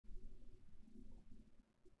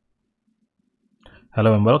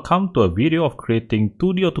Hello and welcome to a video of creating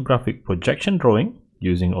 2D orthographic projection drawing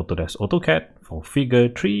using Autodesk AutoCAD for Figure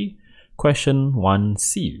 3 Question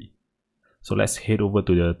 1C. So let's head over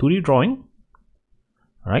to the 2D drawing.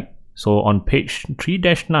 Alright, so on page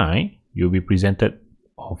 3-9, you'll be presented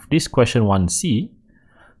of this question 1C.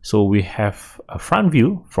 So we have a front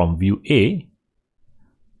view from view A,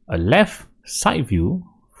 a left side view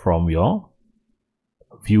from your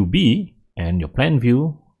view B, and your plan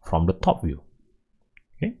view from the top view.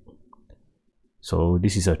 So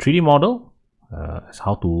this is a 3D model, it's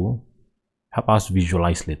how to help us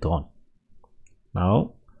visualize later on.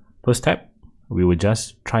 Now, first step, we will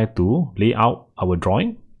just try to lay out our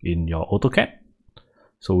drawing in your AutoCAD.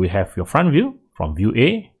 So we have your front view from view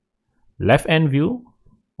A, left end view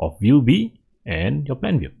of view B, and your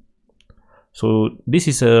plan view. So this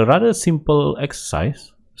is a rather simple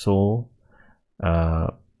exercise. So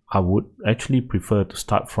I would actually prefer to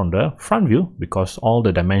start from the front view because all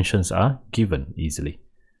the dimensions are given easily.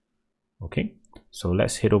 Okay, so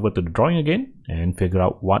let's head over to the drawing again and figure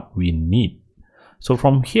out what we need. So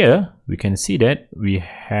from here, we can see that we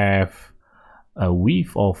have a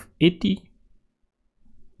width of 80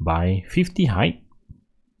 by 50 height,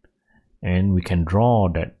 and we can draw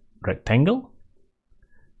that rectangle,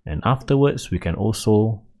 and afterwards we can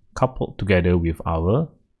also couple together with our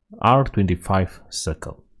R25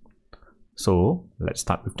 circle. So let's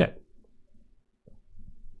start with that.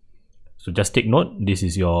 So just take note, this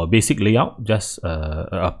is your basic layout, just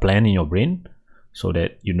a plan in your brain, so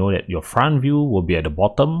that you know that your front view will be at the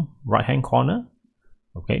bottom right hand corner.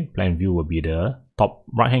 Okay, plan view will be the top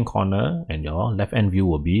right hand corner, and your left hand view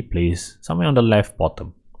will be placed somewhere on the left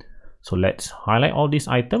bottom. So let's highlight all these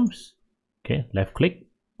items. Okay, left click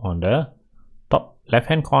on the top left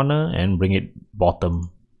hand corner and bring it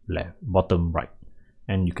bottom left, bottom right,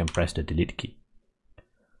 and you can press the delete key.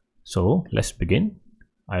 So let's begin.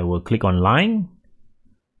 I will click on line,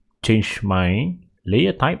 change my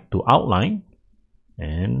layer type to outline,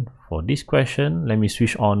 and for this question, let me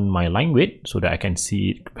switch on my line width so that I can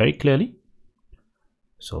see it very clearly.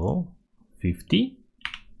 So 50,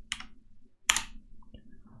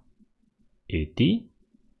 80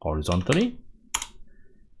 horizontally,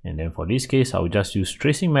 and then for this case, I will just use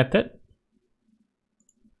tracing method,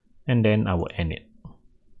 and then I will end it.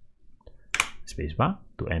 Spacebar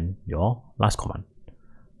to end your last command.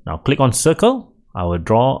 Now click on circle. I will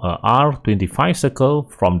draw a R25 circle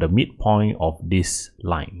from the midpoint of this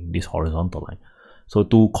line, this horizontal line. So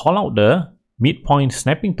to call out the midpoint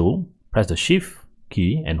snapping tool, press the shift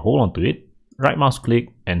key and hold on to it, right mouse click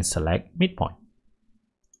and select midpoint.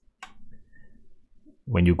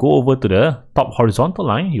 When you go over to the top horizontal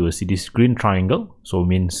line, you will see this green triangle, so it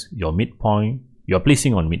means your midpoint, you are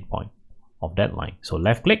placing on midpoint of that line. So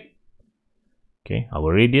left click. Okay,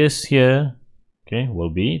 our radius here, okay, will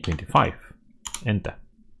be 25. Enter.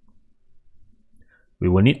 We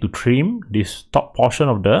will need to trim this top portion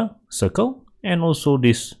of the circle and also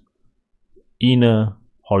this inner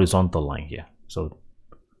horizontal line here. So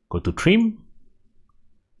go to trim.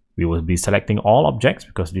 We will be selecting all objects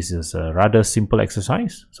because this is a rather simple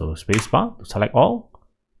exercise. So spacebar to select all.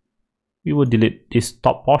 We will delete this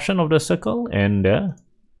top portion of the circle and the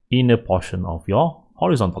inner portion of your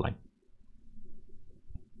horizontal line.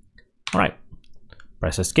 Alright,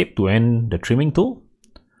 press escape to end the trimming tool.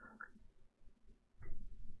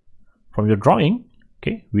 From your drawing,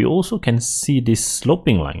 okay, we also can see this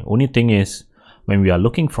sloping line. Only thing is, when we are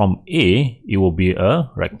looking from A, it will be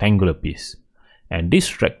a rectangular piece. And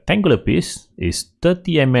this rectangular piece is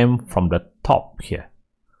 30 mm from the top here.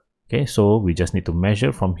 Okay, so we just need to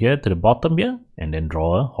measure from here to the bottom here and then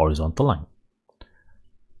draw a horizontal line.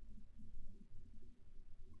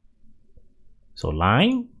 So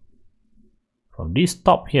line. From this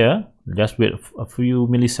top here, just wait a few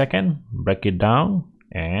milliseconds, break it down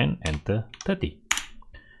and enter 30.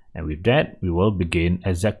 And with that, we will begin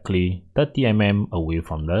exactly 30 mm away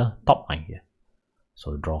from the top line here.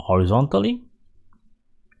 So draw horizontally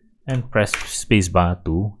and press spacebar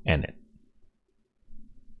to end it.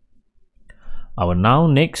 I will now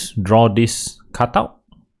next draw this cutout.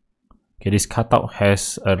 Okay, this cutout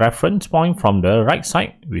has a reference point from the right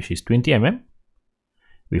side, which is 20 mm.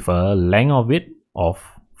 with a length of it of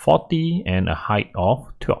 40 and a height of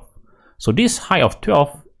 12. So this height of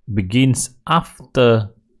 12 begins after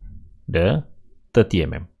the 30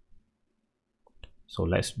 mm. So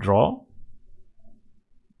let's draw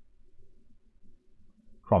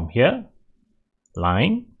from here,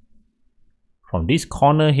 line, from this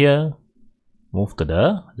corner here, move to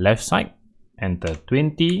the left side, enter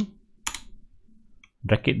 20,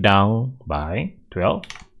 drag it down by 12,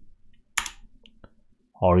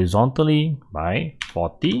 horizontally by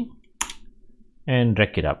 40 and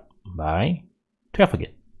drag it up by 12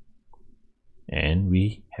 again, and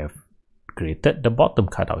we have created the bottom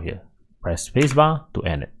cutout here. Press spacebar to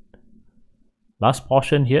end it. Last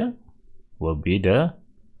portion here will be the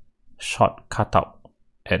short cutout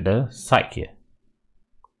at the side here.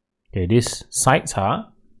 Okay, these sides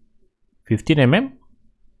are 15 mm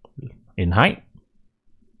in height,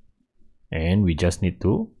 and we just need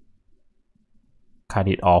to cut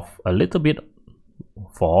it off a little bit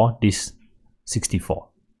for this 64.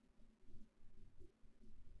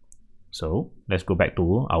 So let's go back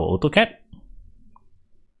to our AutoCAD.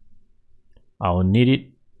 I'll need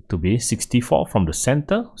it to be 64 from the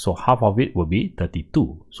center, so half of it will be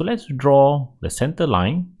 32. So let's draw the center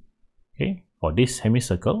line, okay, for this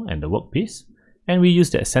semicircle and the workpiece, and we use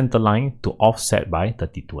that center line to offset by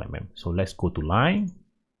 32 mm. So let's go to line,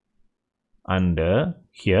 under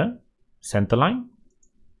here, center line,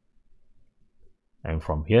 and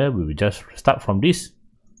from here we will just start from this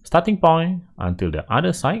starting point until the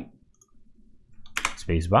other side.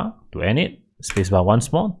 Spacebar to end it, spacebar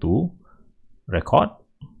once more to record.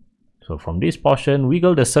 So from this portion,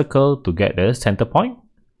 wiggle the circle to get the center point,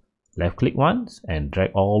 left click once and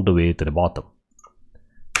drag all the way to the bottom,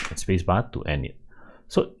 and spacebar to end it.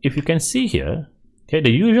 So if you can see here, okay,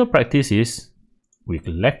 the usual practice is we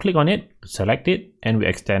left click on it, select it, and we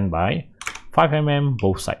extend by 5 mm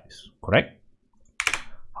both sides, correct?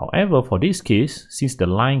 However, for this case, since the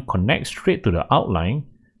line connects straight to the outline,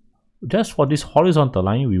 just for this horizontal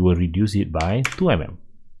line, we will reduce it by 2 mm.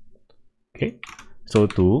 Okay, so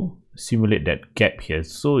to simulate that gap here,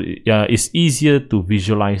 so it's easier to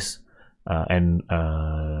visualize and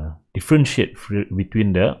differentiate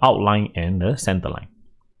between the outline and the center line.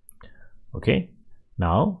 Okay,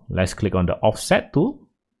 now let's click on the offset tool,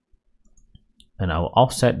 and I will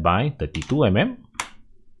offset by 32 mm,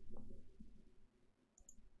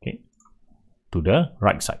 okay, to the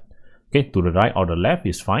right side. Okay, to the right or the left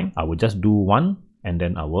is fine. I will just do one, and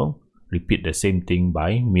then I will repeat the same thing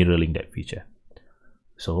by mirroring that feature.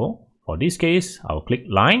 So for this case, I will click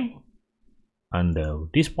line, under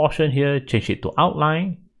this portion here, change it to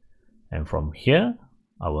outline, and from here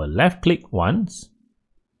I will left click once,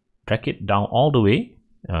 drag it down all the way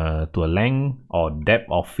to a length or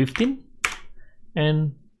depth of 15,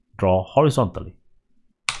 and draw horizontally.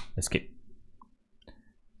 Escape.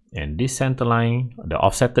 And this center line, the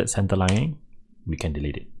offsetted center line, we can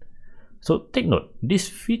delete it. So take note, this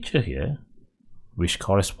feature here, which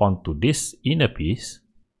corresponds to this inner piece,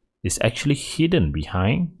 is actually hidden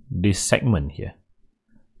behind this segment here.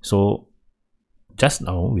 So just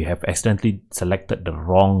now we have accidentally selected the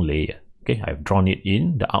wrong layer. Okay, I've drawn it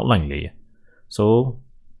in the outline layer. So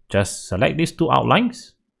just select these two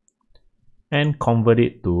outlines and convert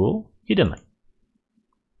it to hidden line.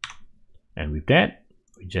 And with that,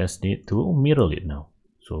 we just need to mirror it now.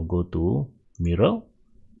 So go to mirror.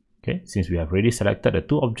 Okay, since we have already selected the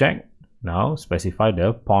two objects, now specify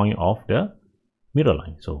the point of the mirror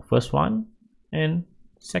line. So first one and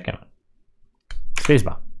second one.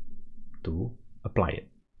 Spacebar to apply it.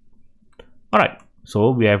 Alright,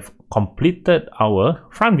 so we have completed our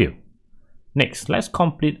front view. Next, let's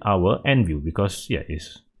complete our end view, because yeah,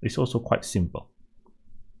 it's also quite simple.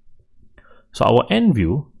 So our end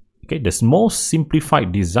view, okay, the most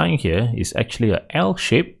simplified design here is actually a L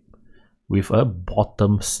shape with a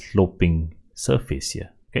bottom sloping surface here.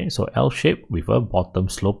 Okay, so L shape with a bottom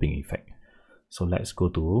sloping effect. So let's go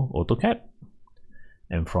to AutoCAD,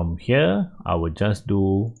 and from here I will just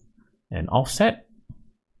do an offset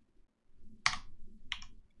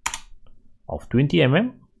of 20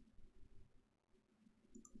 mm.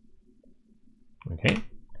 Okay,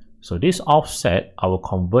 so this offset I will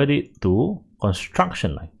convert it to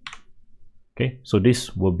construction line. Okay, so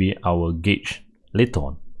this will be our gauge later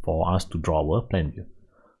on for us to draw our plan view.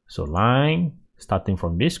 So line starting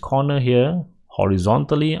from this corner here,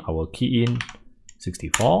 horizontally I will key in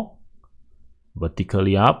 64,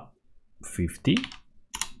 vertically up 50.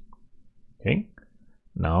 Okay,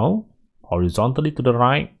 now horizontally to the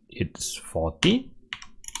right it's 40,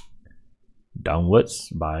 downwards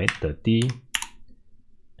by 30.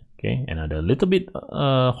 Okay, another little bit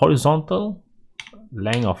horizontal,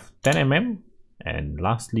 length of 10 mm, and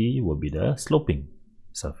lastly will be the sloping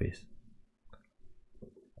surface.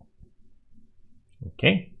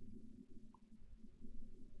 Okay,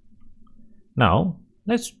 now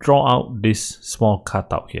let's draw out this small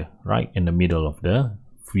cutout here right in the middle of the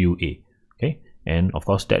view A. Okay, and of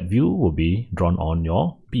course that view will be drawn on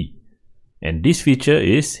your B, and this feature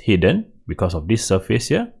is hidden because of this surface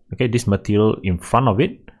here. Okay, this material in front of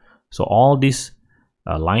it. So all these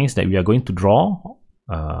lines that we are going to draw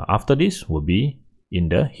after this will be in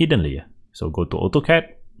the hidden layer. So go to AutoCAD,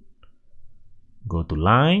 go to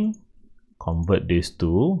line, convert this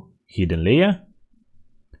to hidden layer.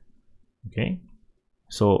 Okay,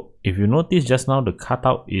 so if you notice just now, the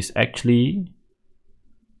cutout is actually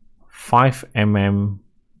 5 mm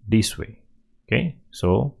this way. Okay,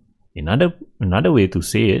 so another way to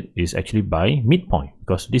say it is actually by midpoint,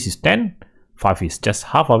 because this is 10, 5 is just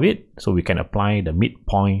half of it, so we can apply the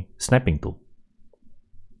midpoint snapping tool.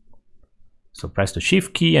 So press the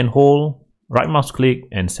shift key and hold, right mouse click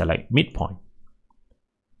and select midpoint.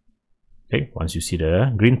 Okay, once you see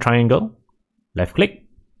the green triangle, left click,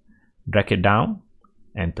 drag it down,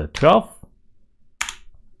 enter 12,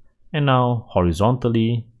 and now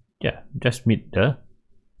horizontally, yeah, just meet the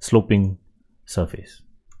sloping surface,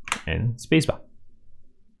 and spacebar.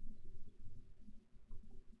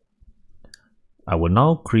 I will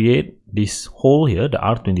now create this hole here, the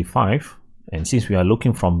R25, and since we are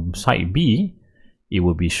looking from side B, it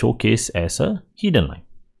will be showcased as a hidden line.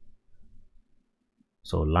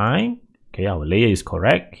 So line, okay, our layer is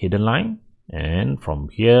correct, hidden line, and from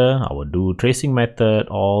here I will do tracing method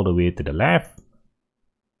all the way to the left.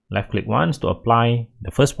 Left click once to apply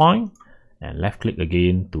the first point, and left click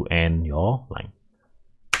again to end your line.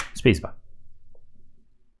 Spacebar.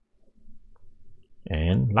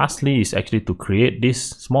 And lastly is actually to create this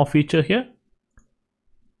small feature here,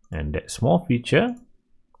 and that small feature,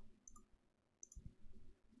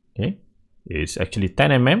 okay, is actually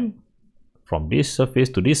 10 mm from this surface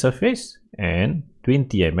to this surface, and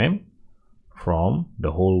 20 mm from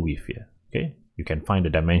the whole width here. Okay, you can find the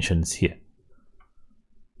dimensions here.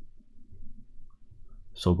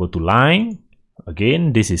 So go to line,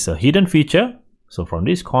 again this is a hidden feature, so from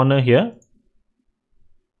this corner here,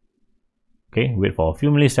 okay, wait for a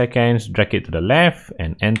few milliseconds, drag it to the left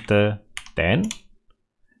and enter 10,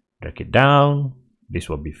 drag it down, this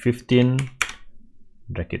will be 15,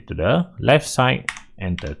 drag it to the left side,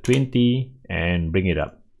 enter 20 and bring it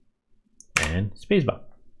up, and spacebar.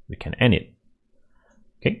 We can end it.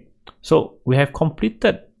 Okay, so we have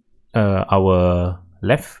completed our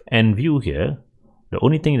left end view here. The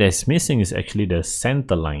only thing that is missing is actually the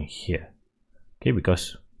center line here. Okay,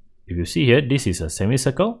 because if you see here, this is a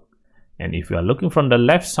semicircle, and if you are looking from the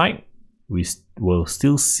left side, we will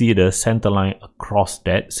still see the center line across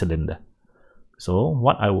that cylinder. So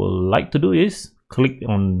what I will like to do is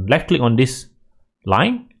left click on this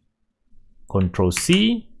line, Ctrl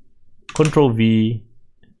C, Ctrl V,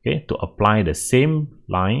 okay, to apply the same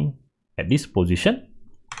line at this position.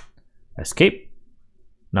 Escape.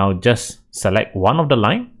 Now just select one of the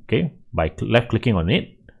line, okay, by left clicking on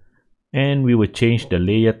it, and we will change the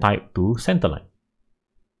layer type to center line.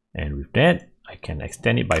 And with that, I can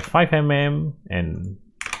extend it by 5 mm and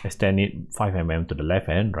extend it 5 mm to the left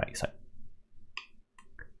and right side.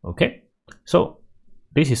 Okay, so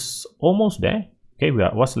this is almost there. Okay,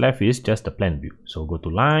 what's left is just the plan view. So go to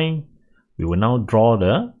line, we will now draw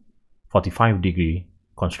the 45-degree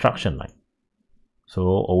construction line. So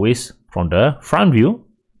always from the front view,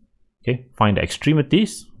 okay, find the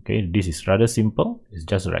extremities. Okay, this is rather simple, it's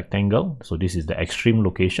just a rectangle, so this is the extreme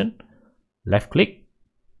location. Left click,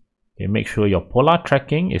 okay, make sure your polar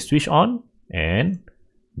tracking is switched on and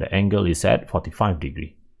the angle is at 45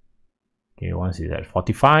 degree. Okay, once it's at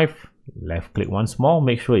 45, left click once more,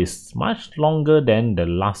 make sure it's much longer than the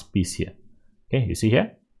last piece here. Okay, you see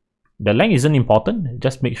here, the length isn't important,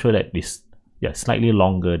 just make sure that it's, yeah, slightly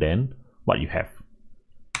longer than what you have.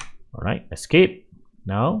 All right, escape.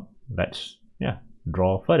 Now let's, yeah,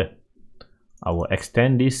 draw further. I will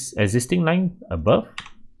extend this existing line above,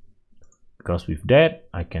 because with that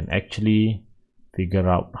I can actually figure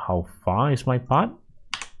out how far is my part.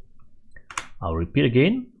 I'll repeat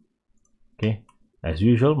again. Okay, as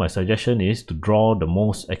usual, my suggestion is to draw the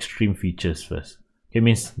most extreme features first. Okay,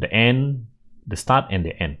 means the end, the start and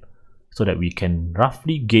the end, so that we can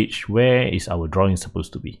roughly gauge where is our drawing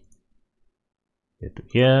supposed to be. Here to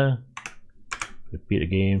here, repeat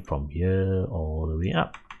again from here all the way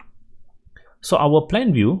up. So our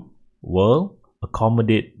plan view will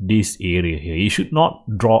accommodate this area here. You should not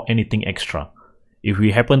draw anything extra. If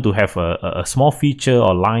we happen to have a small feature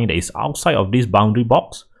or line that is outside of this boundary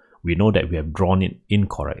box, we know that we have drawn it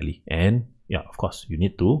incorrectly, and yeah, of course you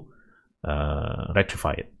need to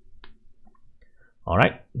rectify it. All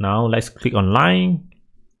right, now let's click on line,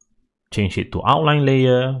 change it to outline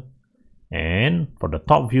layer, and for the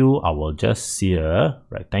top view I will just see a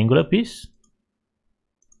rectangular piece.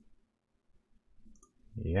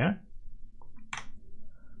 Yeah,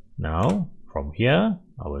 now from here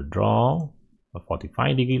I will draw a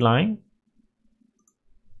 45-degree line,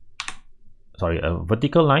 sorry, a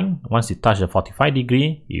vertical line. Once it touches the 45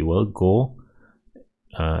 degree, it will go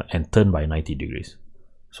and turn by 90 degrees.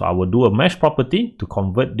 So I will do a mesh property to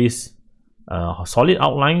convert this solid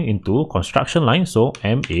outline into construction line. So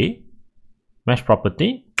MA mesh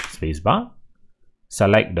property spacebar,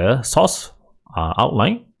 select the source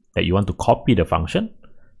outline that you want to copy the function,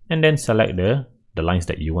 and then select the lines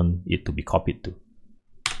that you want it to be copied to.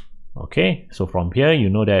 Okay, so from here you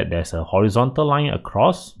know that there's a horizontal line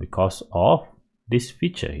across because of this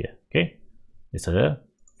feature here. Okay, it's a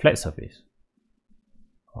flat surface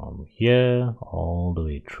from here all the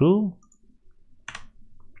way through,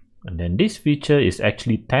 and then this feature is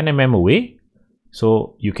actually 10 mm away,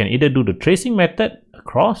 so you can either do the tracing method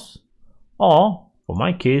across, or for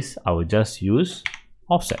my case I will just use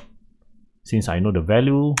offset since I know the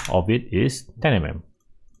value of it is 10 mm.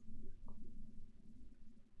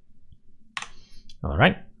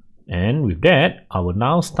 Alright, and with that I will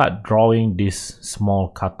now start drawing this small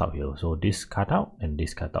cutout here. So this cutout and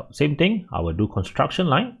this cutout, same thing, I will do construction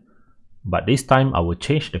line, but this time I will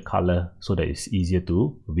change the color so that it's easier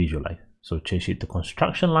to visualize. So change it to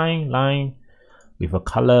construction line with a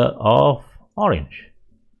color of orange.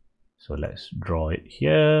 So let's draw it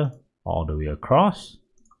here all the way across.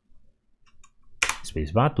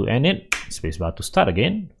 Spacebar to end it, spacebar to start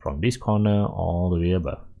again from this corner all the way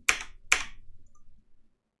above.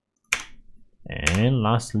 And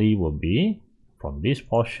lastly will be from this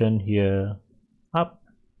portion here up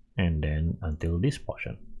and then until this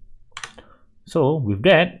portion. So with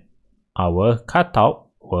that, our cutout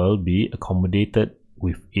will be accommodated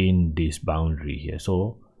within this boundary here.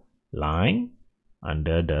 So line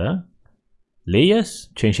under the layers,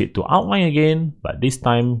 change it to outline again, but this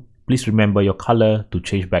time please remember your color to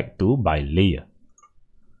change back to by layer.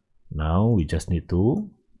 Now we just need to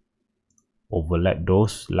overlap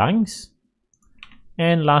those lines.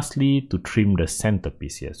 And lastly, to trim the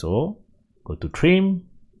centerpiece here. So go to trim,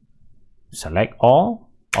 select all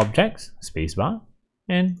objects, spacebar,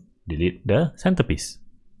 and delete the centerpiece.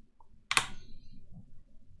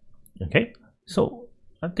 Okay, so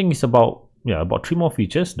I think it's about 3 more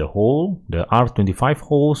features: the hole, the R25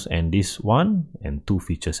 holes, and this one, and 2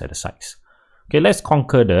 features at the sides. Okay, let's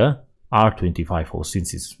conquer the R25 hole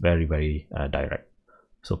since it's very direct.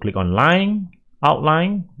 So click on line,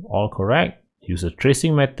 outline, all correct. Use the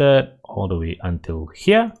tracing method all the way until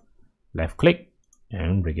here. Left click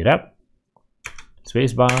and bring it up.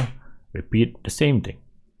 Spacebar. Repeat the same thing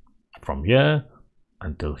from here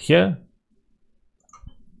until here,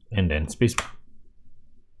 and then spacebar.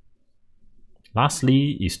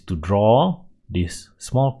 Lastly is to draw this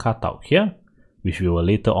small cutout here, which we will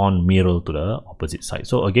later on mirror to the opposite side.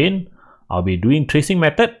 So again, I'll be doing tracing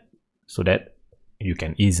method so that you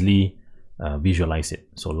can easily visualize it.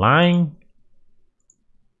 So line,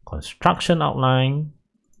 construction outline,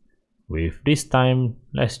 with this time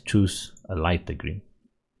let's choose a lighter green.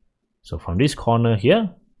 So from this corner here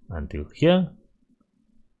until here,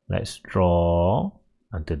 let's draw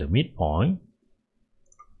until the midpoint.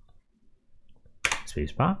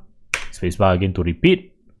 Spacebar, spacebar again to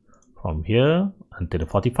repeat from here until the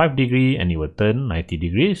 45 degree, and it will turn 90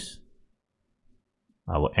 degrees.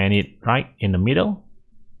 I will end it right in the middle,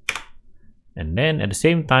 and then at the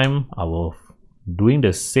same time I will doing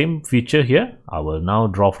the same feature here. I will now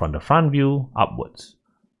draw from the front view upwards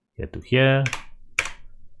here to here,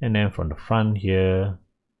 and then from the front here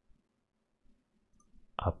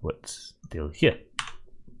upwards till here.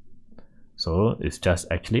 So it's just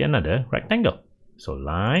actually another rectangle. So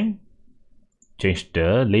line, change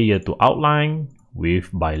the layer to outline with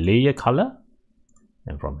by layer color,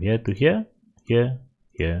 and from here to here, here,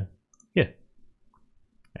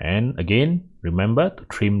 and again remember to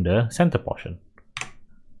trim the center portion.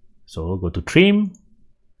 So go to trim,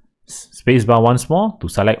 spacebar once more to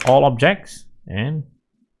select all objects, and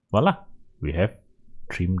voila, we have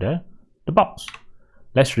trimmed the box.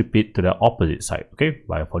 Let's repeat to the opposite side. Okay,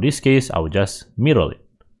 but for this case I will just mirror it.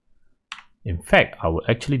 In fact, I will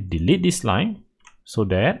actually delete this line so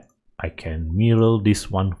that I can mirror this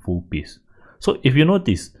one full piece. So if you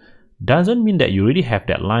notice, doesn't mean that you already have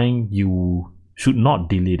that line, you should not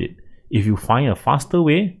delete it. If you find a faster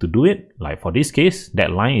way to do it, like for this case, that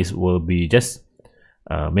line will be just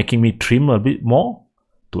making me trim a bit more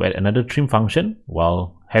to add another trim function,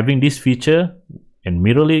 while having this feature and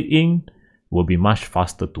mirroring will be much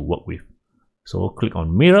faster to work with. So click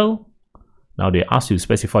on mirror. Now they ask you to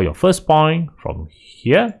specify your first point from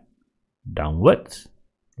here downwards.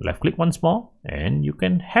 Left click once more, and you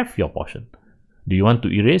can have your portion. Do you want to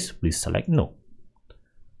erase? Please select no.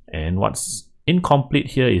 And what's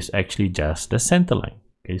incomplete here is actually just the center line.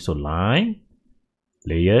 Okay, so line,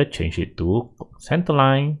 layer, change it to center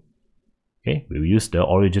line. Okay, we'll use the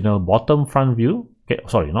original bottom front view. Okay,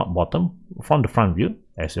 sorry, not bottom, from the front view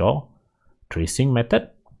as your tracing method.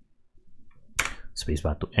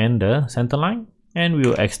 Spacebar to end the center line, and we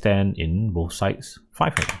will extend in both sides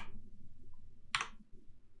 5 mm.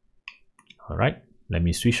 Alright, let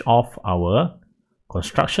me switch off our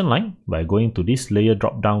construction line by going to this layer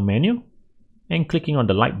drop down menu and clicking on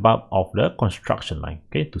the light bulb of the construction line,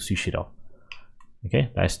 okay, to switch it off. Okay,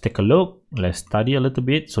 let's take a look, let's study a little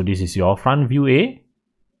bit. So this is your front view A,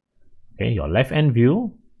 okay, your left end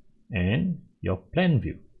view and your plan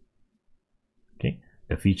view. Okay,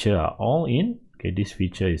 the features are all in. Okay, this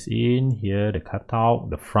feature is in here, the cutout,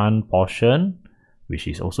 the front portion, which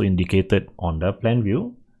is also indicated on the plan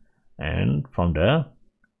view. And from the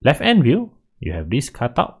left end view, you have this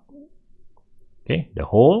cutout, okay, the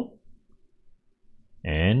hole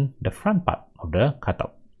and the front part of the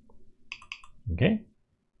cutout. Okay,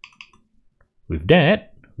 with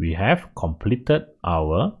that, we have completed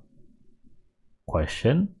our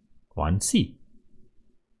question 1C.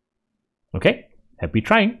 Okay, happy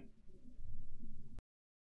trying.